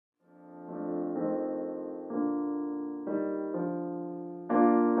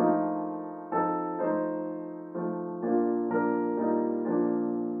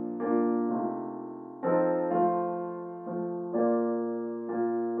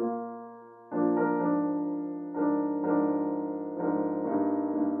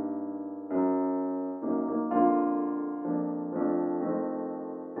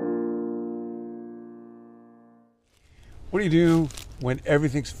do you do when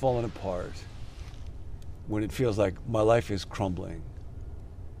everything's falling apart? When it feels like my life is crumbling?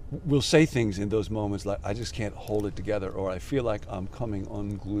 We'll say things in those moments like, I just can't hold it together, or I feel like I'm coming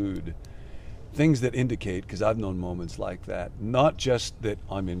unglued. Things that indicate, because I've known moments like that, not just that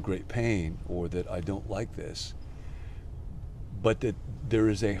I'm in great pain or that I don't like this, but that there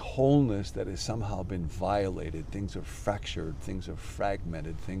is a wholeness that has somehow been violated. Things are fractured, things are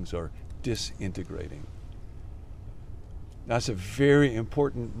fragmented, things are disintegrating. That's a very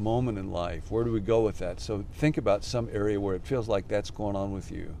important moment in life. Where do we go with that? So think about some area where it feels like that's going on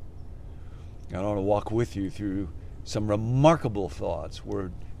with you. I want to walk with you through some remarkable thoughts. We're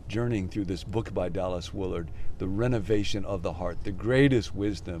journeying through this book by Dallas Willard, The Renovation of the Heart, the greatest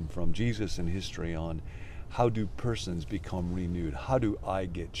wisdom from Jesus and history on how do persons become renewed? How do I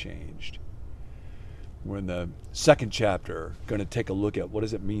get changed? We're in the second chapter, going to take a look at what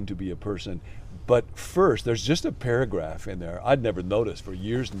does it mean to be a person. But first, there's just a paragraph in there I'd never noticed for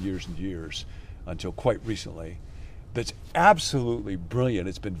years and years and years until quite recently that's absolutely brilliant.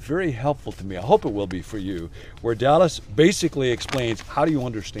 It's been very helpful to me. I hope it will be for you, where Dallas basically explains how do you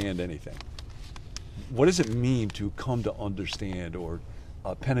understand anything? What does it mean to come to understand or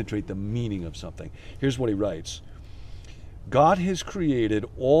penetrate the meaning of something? Here's what he writes. God has created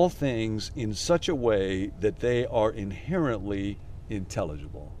all things in such a way that they are inherently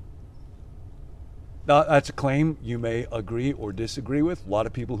intelligible. Now, that's a claim you may agree or disagree with. A lot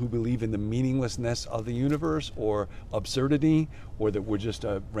of people who believe in the meaninglessness of the universe or absurdity or that we're just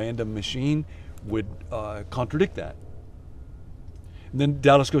a random machine would contradict that. And then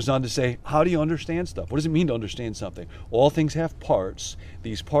Dallas goes on to say, how do you understand stuff? What does it mean to understand something? All things have parts.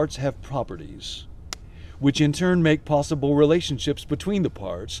 These parts have properties, which in turn make possible relationships between the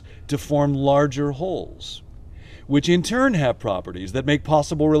parts to form larger wholes, which in turn have properties that make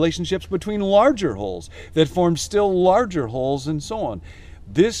possible relationships between larger wholes that form still larger wholes, and so on.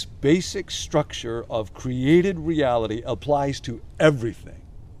 This basic structure of created reality applies to everything,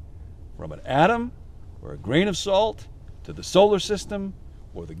 from an atom or a grain of salt to the solar system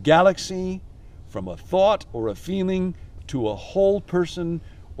or the galaxy, from a thought or a feeling to a whole person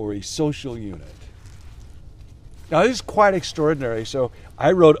or a social unit. Now, this is quite extraordinary, so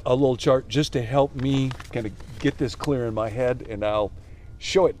I wrote a little chart just to help me kind of get this clear in my head, and I'll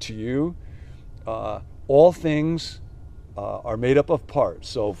show it to you. All things are made up of parts.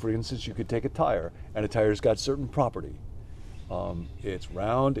 So, for instance, you could take a tire, and a tire's got certain property. It's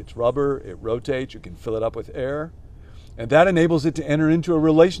round, it's rubber, it rotates, you can fill it up with air, and that enables it to enter into a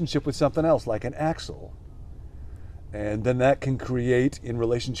relationship with something else, like an axle. And then that can create, in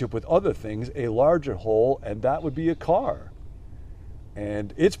relationship with other things, a larger whole, and that would be a car.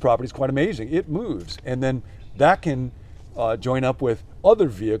 And its property is quite amazing. It moves. And then that can join up with other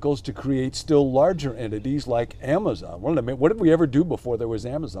vehicles to create still larger entities like Amazon. What did we ever do before there was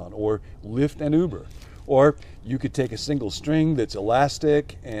Amazon, or Lyft and Uber? Or you could take a single string that's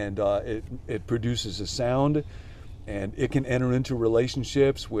elastic and it produces a sound, and it can enter into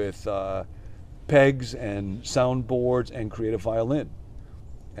relationships with pegs and soundboards and create a violin.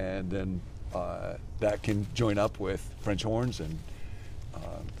 And then that can join up with French horns and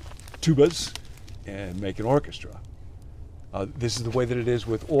tubas and make an orchestra. This is the way that it is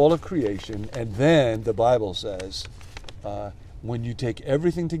with all of creation. And then the Bible says, when you take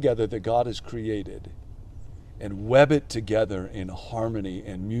everything together that God has created and web it together in harmony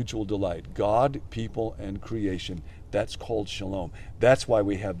and mutual delight, God, people, and creation, that's called shalom. That's why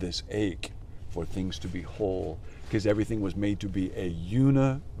we have this ache for things to be whole, because everything was made to be a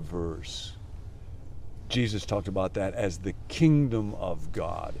universe. Jesus talked about that as the kingdom of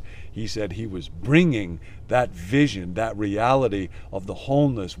God. He said he was bringing that vision, that reality of the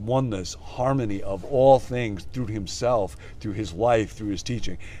wholeness, oneness, harmony of all things through himself, through his life, through his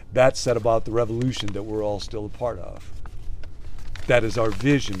teaching. That said about the revolution that we're all still a part of. That is our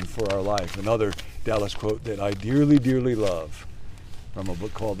vision for our life. Another Dallas quote that I dearly, dearly love from a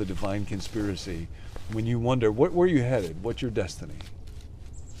book called The Divine Conspiracy. When you wonder, where are you headed? What's your destiny?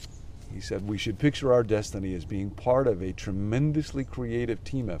 He said, we should picture our destiny as being part of a tremendously creative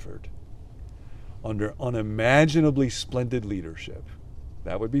team effort under unimaginably splendid leadership.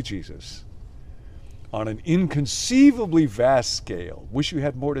 That would be Jesus. On an inconceivably vast scale. Wish you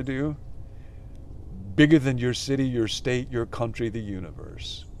had more to do? Bigger than your city, your state, your country, the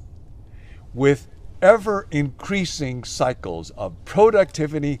universe. With ever increasing cycles of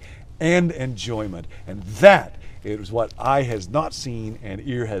productivity and enjoyment. And that is what eye has not seen and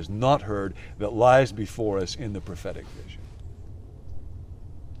ear has not heard that lies before us in the prophetic vision.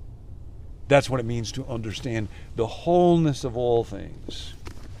 That's what it means to understand the wholeness of all things.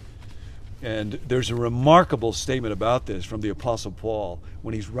 And there's a remarkable statement about this from the Apostle Paul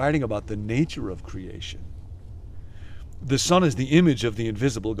when he's writing about the nature of creation. The Son is the image of the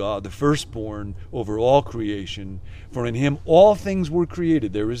invisible God, the firstborn over all creation. For in him all things were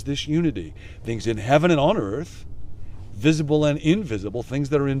created. There is this unity. Things in heaven and on earth, visible and invisible. Things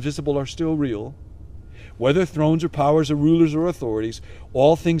that are invisible are still real. Whether thrones or powers or rulers or authorities,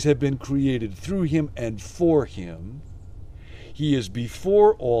 all things have been created through him and for him. He is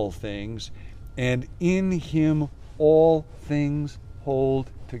before all things, and in him all things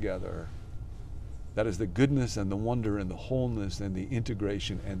hold together. That is the goodness and the wonder and the wholeness and the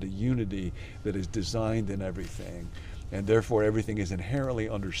integration and the unity that is designed in everything. And therefore everything is inherently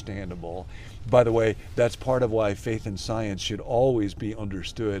understandable. By the way, that's part of why faith and science should always be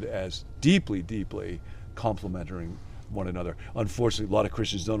understood as deeply, deeply complementing one another. Unfortunately, a lot of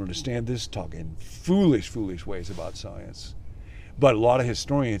Christians don't understand this, talk in foolish, foolish ways about science. But a lot of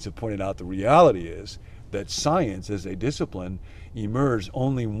historians have pointed out the reality is that science as a discipline emerged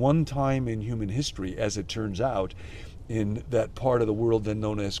only one time in human history, as it turns out, in that part of the world then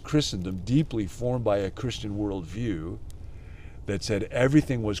known as Christendom, deeply formed by a Christian worldview that said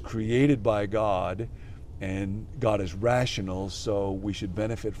everything was created by God and God is rational, so we should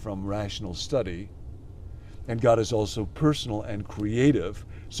benefit from rational study. And God is also personal and creative,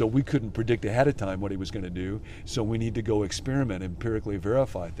 so we couldn't predict ahead of time what he was going to do, so we need to go experiment, empirically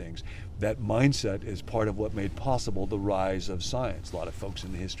verify things. That mindset is part of what made possible the rise of science, a lot of folks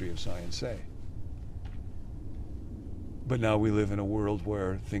in the history of science say. But now we live in a world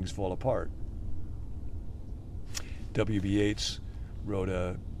where things fall apart. W.B. Yeats wrote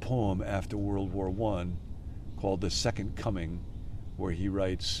a poem after World War I called The Second Coming, where he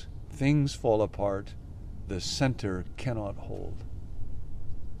writes, "Things fall apart, the center cannot hold."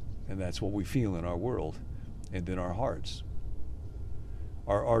 And that's what we feel in our world and in our hearts.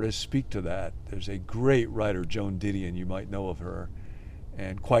 Our artists speak to that. There's a great writer, Joan Didion, you might know of her,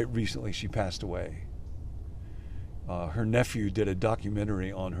 and quite recently she passed away. Her nephew did a documentary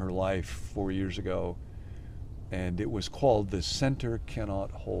on her life 4 years ago, and it was called The Center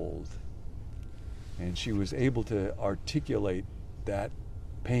Cannot Hold. And she was able to articulate that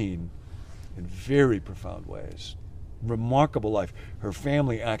pain in very profound ways. Remarkable life. Her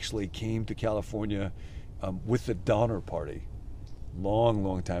family actually came to California with the Donner Party. Long,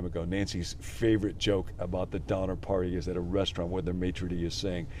 long time ago. Nancy's favorite joke about the Donner Party is at a restaurant where the maitre d' is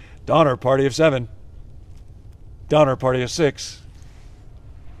saying, "Donner Party of 7, Donner Party of 6,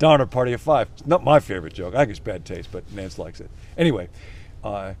 Donner Party of 5. It's not my favorite joke. I think it's bad taste, but Nance likes it. Anyway,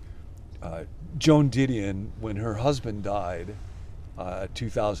 Joan Didion, when her husband died,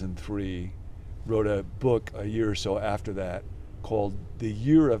 2003, wrote a book a year or so after that called The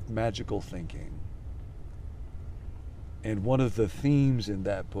Year of Magical Thinking. And one of the themes in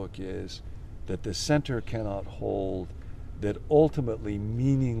that book is that the center cannot hold, that ultimately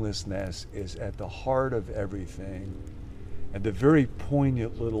meaninglessness is at the heart of everything. And the very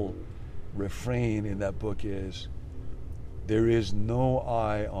poignant little refrain in that book is, "There is no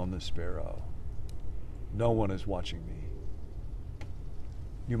eye on the sparrow. No one is watching me."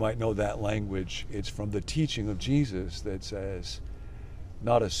 You might know that language. It's from the teaching of Jesus that says,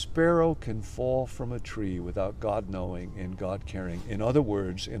 "Not a sparrow can fall from a tree without God knowing and God caring." In other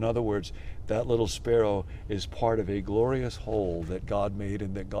words, that little sparrow is part of a glorious whole that God made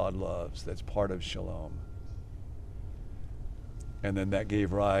and that God loves. That's part of Shalom. And then that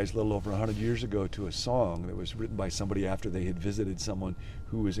gave rise a little over 100 years ago to a song that was written by somebody after they had visited someone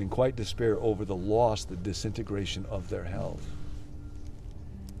who was in quite despair over the loss, the disintegration of their health.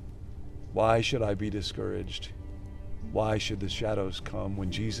 Why should I be discouraged? Why should the shadows come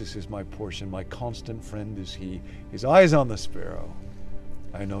when Jesus is my portion? My constant friend is he. His eye is on the sparrow.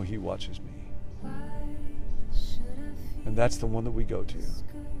 I know he watches me. And that's the one that we go to.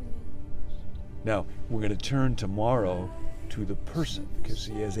 Now, we're going to turn tomorrow to the person, because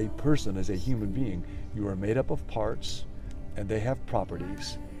he as a person, as a human being, you are made up of parts, and they have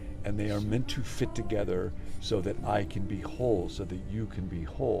properties, and they are meant to fit together so that I can be whole, so that you can be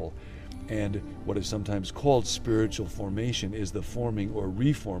whole. And what is sometimes called spiritual formation is the forming or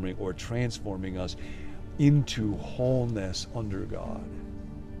reforming or transforming us into wholeness under God.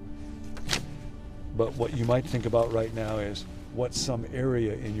 But what you might think about right now is, what's some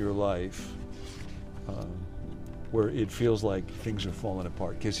area in your life where it feels like things are falling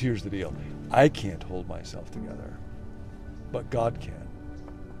apart? Because here's the deal. I can't hold myself together, but God can.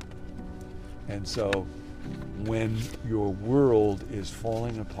 And so when your world is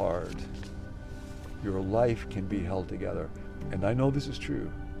falling apart, your life can be held together. And I know this is true.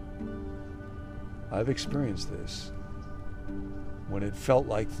 I've experienced this. when it felt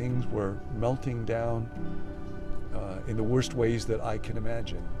like things were melting down in the worst ways that I can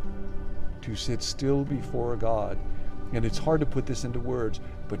imagine, to sit still before God. And it's hard to put this into words,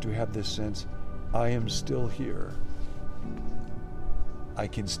 but to have this sense, I am still here. I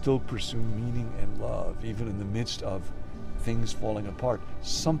can still pursue meaning and love, even in the midst of things falling apart.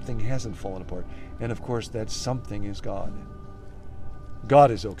 Something hasn't fallen apart. And of course, that something is God.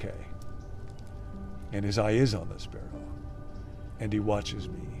 God is okay. And his eye is on the sparrow. And he watches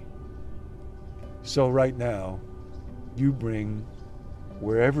me. So right now, you bring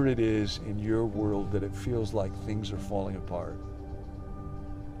wherever it is in your world that it feels like things are falling apart,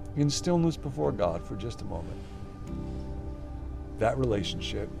 in stillness before God for just a moment. That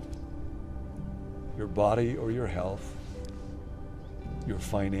relationship, your body or your health, your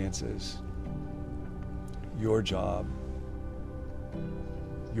finances, your job,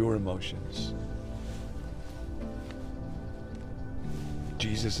 your emotions.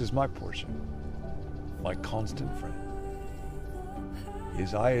 Jesus is my portion, my constant friend.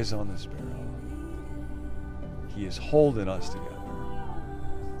 His eye is on the sparrow. He is holding us together.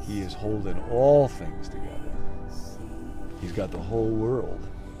 He is holding all things together. He's got the whole world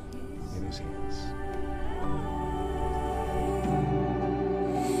in his hands.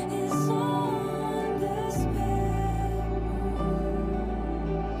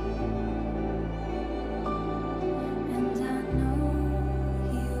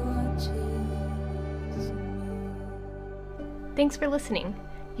 Thanks for listening.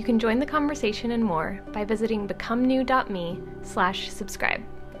 You can join the conversation and more by visiting becomenew.me/subscribe.